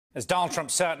As Donald Trump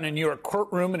sat in a New York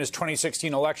courtroom in his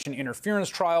 2016 election interference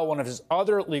trial, one of his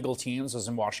other legal teams was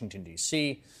in Washington,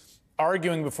 D.C.,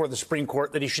 arguing before the Supreme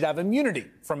Court that he should have immunity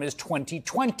from his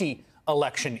 2020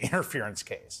 election interference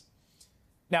case.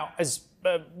 Now, as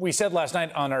we said last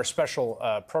night on our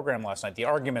special program last night, the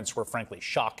arguments were frankly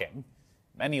shocking.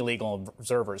 Many legal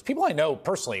observers, people I know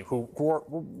personally who are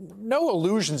no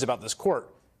illusions about this court,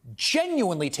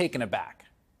 genuinely taken aback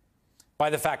by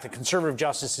the fact that conservative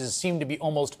justices seem to be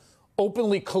almost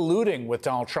openly colluding with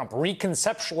Donald Trump,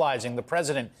 reconceptualizing the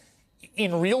president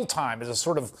in real time as a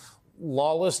sort of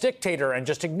lawless dictator and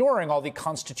just ignoring all the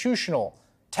constitutional,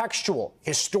 textual,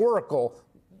 historical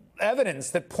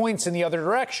evidence that points in the other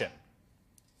direction.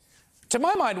 To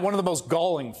my mind, one of the most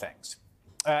galling things,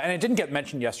 and it didn't get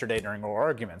mentioned yesterday during oral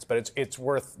arguments, but it's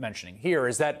worth mentioning here,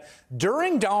 is that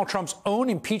during Donald Trump's own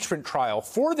impeachment trial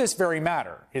for this very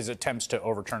matter, his attempts to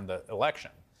overturn the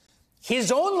election,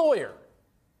 his own lawyer,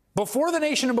 before the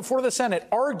nation and before the Senate,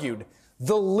 argued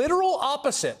the literal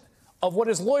opposite of what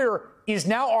his lawyer is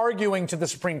now arguing to the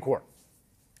Supreme Court.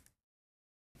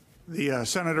 The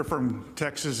senator from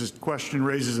Texas's question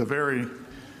raises a very,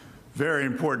 very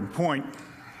important point.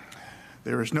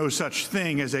 There is no such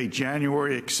thing as a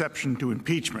January exception to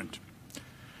impeachment.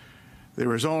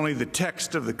 There is only the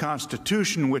text of the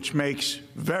Constitution which makes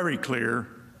very clear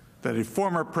that a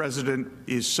former president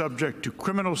is subject to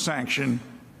criminal sanction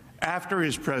after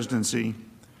his presidency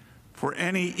for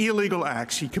any illegal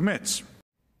acts he commits.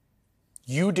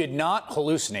 You did not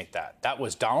hallucinate that. That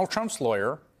was Donald Trump's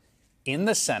lawyer in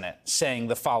the Senate saying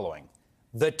the following: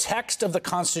 the text of the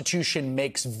Constitution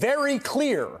makes very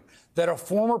clear that a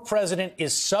former president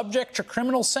is subject to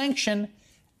criminal sanction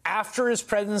after his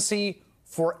presidency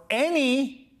for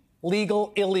any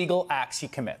illegal acts he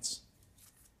commits.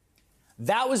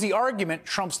 That was the argument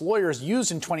Trump's lawyers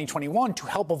used in 2021 to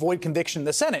help avoid conviction in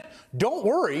the Senate. Don't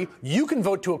worry, you can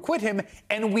vote to acquit him,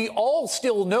 and we all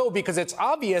still know, because it's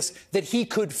obvious, that he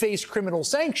could face criminal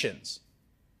sanctions.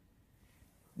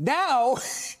 Now,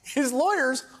 his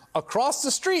lawyers across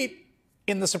the street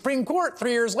in the Supreme Court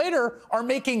 3 years later are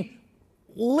making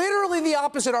literally the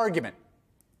opposite argument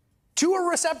to a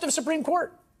receptive Supreme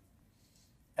Court.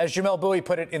 As Jamelle Bouie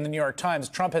put it in the New York Times,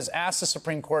 Trump has asked the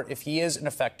Supreme Court if he is, in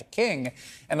effect, a king.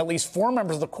 And at least 4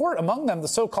 members of the court, among them the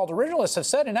so-called originalists, have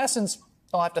said, in essence,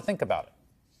 they'll have to think about it.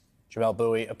 Jamelle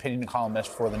Bouie, opinion columnist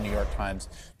for the New York Times,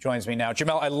 joins me now.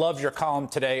 Jamelle, I love your column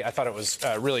today. I thought it was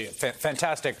really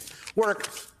fantastic work.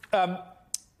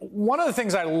 One of the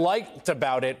things I liked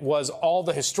about it was all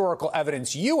the historical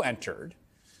evidence you entered,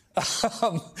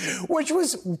 which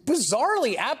was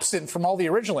bizarrely absent from all the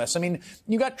originalists. I mean,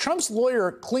 you got Trump's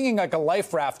lawyer clinging like a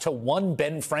life raft to one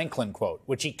Ben Franklin quote,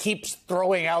 which he keeps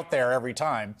throwing out there every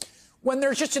time, when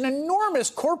there's just an enormous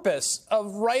corpus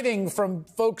of writing from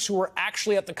folks who were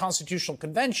actually at the Constitutional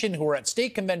Convention, who were at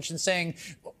state conventions, saying,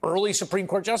 early Supreme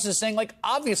Court justices saying, like,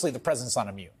 obviously the president's not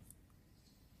immune.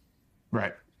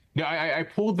 Right. No, I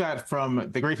pulled that from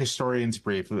the Great Historians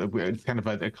Brief, kind of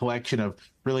a collection of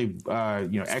really,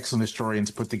 excellent historians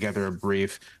put together a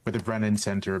brief with the Brennan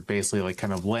Center, basically like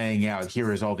kind of laying out,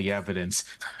 here is all the evidence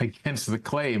against the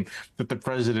claim that the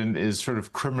president is sort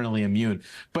of criminally immune.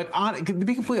 But to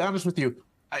be completely honest with you,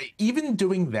 even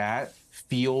doing that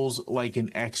feels like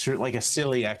a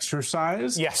silly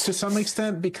exercise, yes, to some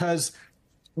extent, because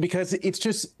it's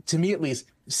just, to me at least,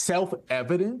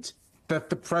 self-evident that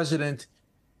the president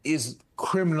is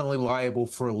criminally liable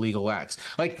for illegal acts.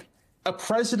 Like a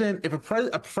president, if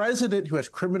a president who has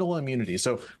criminal immunity,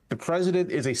 so the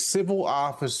president is a civil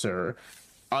officer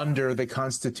under the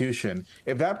Constitution,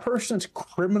 if that person's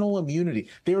criminal immunity,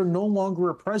 they are no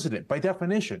longer a president by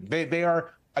definition. They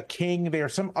are a king, they are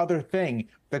some other thing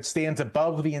that stands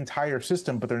above the entire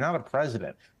system, but they're not a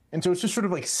president. And so it's just sort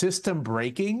of like system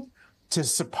breaking to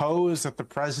suppose that the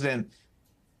president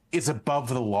is above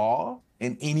the law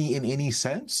in any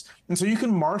sense. And so you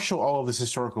can marshal all of this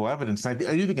historical evidence. And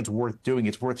I do think it's worth doing.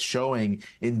 It's worth showing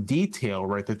in detail,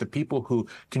 right, that the people who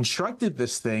constructed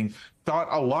this thing thought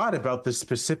a lot about this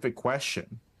specific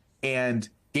question and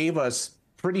gave us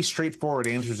pretty straightforward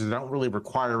answers that don't really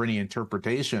require any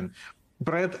interpretation.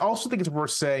 But I also think it's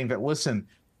worth saying that, listen,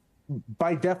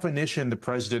 by definition, the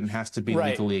president has to be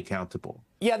legally accountable.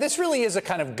 Yeah, this really is a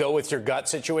kind of go with your gut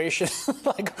situation.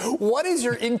 Like, what is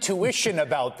your intuition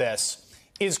about this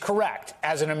is correct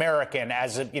as an American,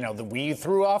 we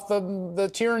threw off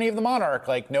the tyranny of the monarch,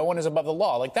 like no one is above the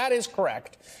law. Like, that is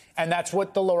correct. And that's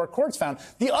what the lower courts found.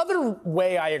 The other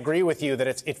way I agree with you that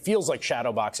it feels like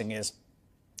shadowboxing is,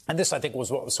 and this I think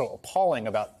was what was so appalling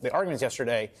about the arguments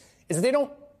yesterday, is that they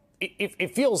don't,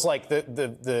 it feels like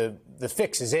the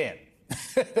fix is in,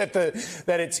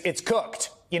 that it's cooked.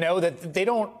 that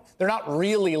they're not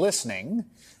really listening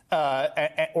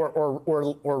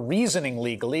or reasoning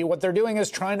legally. What they're doing is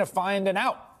trying to find an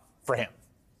out for him.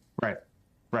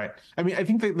 Right. I mean, I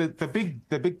think the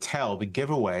big tell, the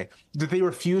giveaway, that they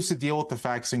refuse to deal with the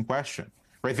facts in question.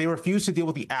 Right. They refuse to deal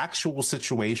with the actual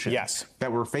situation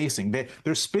that we're facing.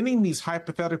 They're spinning these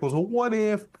hypotheticals. Well, what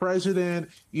if president,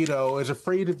 is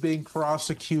afraid of being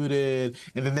prosecuted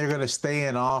and then they're going to stay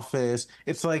in office?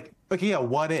 It's like, yeah,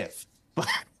 what if?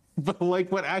 But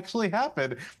like what actually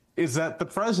happened is that the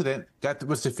president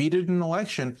was defeated in an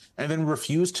election and then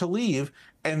refused to leave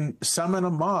and summon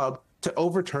a mob to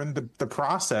overturn the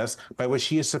process by which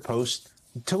he is supposed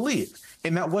to leave.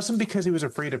 And that wasn't because he was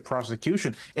afraid of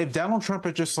prosecution. If Donald Trump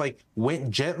had just went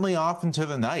gently off into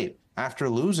the night after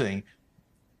losing,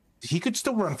 he could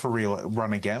still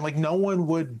run again. Like no one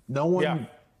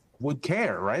would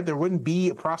care, right? There wouldn't be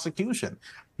a prosecution.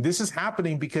 This is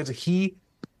happening because he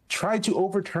tried to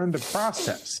overturn the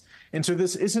process. And so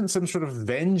this isn't some sort of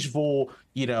vengeful,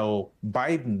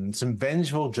 Biden, some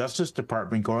vengeful Justice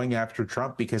Department going after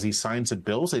Trump because he signed some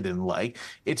bills they didn't like.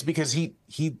 It's because he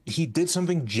did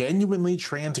something genuinely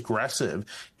transgressive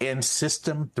and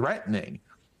system threatening.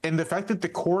 And the fact that the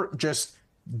court just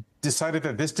decided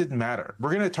that this didn't matter.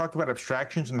 We're going to talk about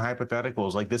abstractions and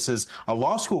hypotheticals like this is a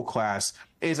law school class.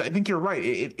 I think you're right.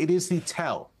 It is the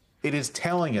tell. It is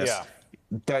telling us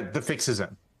that the fix is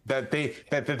in. That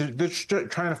they're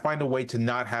trying to find a way to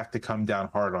not have to come down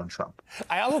hard on Trump.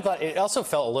 I also thought it also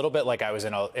felt a little bit like I was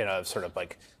in a sort of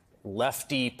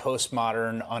lefty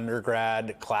postmodern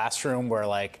undergrad classroom where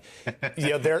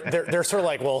they're sort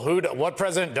of well, what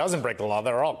president doesn't break the law?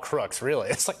 They're all crooks, really.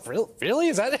 It's like, really?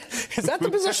 Is that the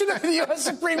position of the U.S.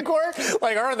 Supreme Court?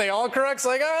 Are they all crooks?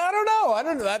 I don't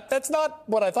know. That's not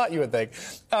what I thought you would think.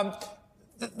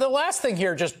 The last thing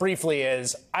here, just briefly,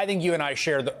 is I think you and I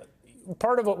share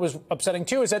part of what was upsetting,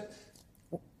 too, is that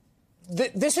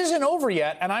this isn't over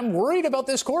yet, and I'm worried about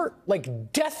this court,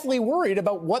 deathly worried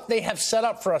about what they have set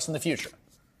up for us in the future.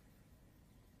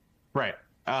 Right.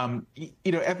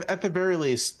 At the very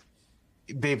least,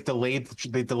 they've delayed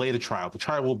the trial. The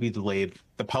trial will be delayed.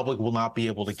 The public will not be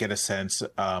able to get a sense.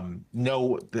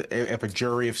 If a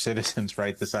jury of citizens,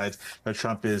 decides that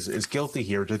Trump is guilty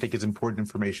here, which I think is important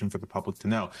information for the public to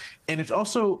know. And it's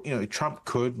also, Trump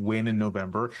could win in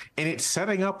November, and it's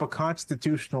setting up a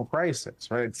constitutional crisis,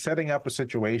 right? It's setting up a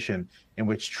situation in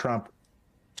which Trump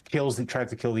tries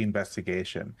to kill the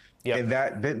investigation. Yep.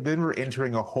 And then we're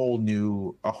entering a whole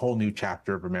new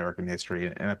chapter of American history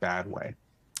in a bad way.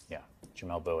 Yeah.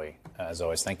 Jamelle Bouie, as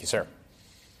always, thank you, sir.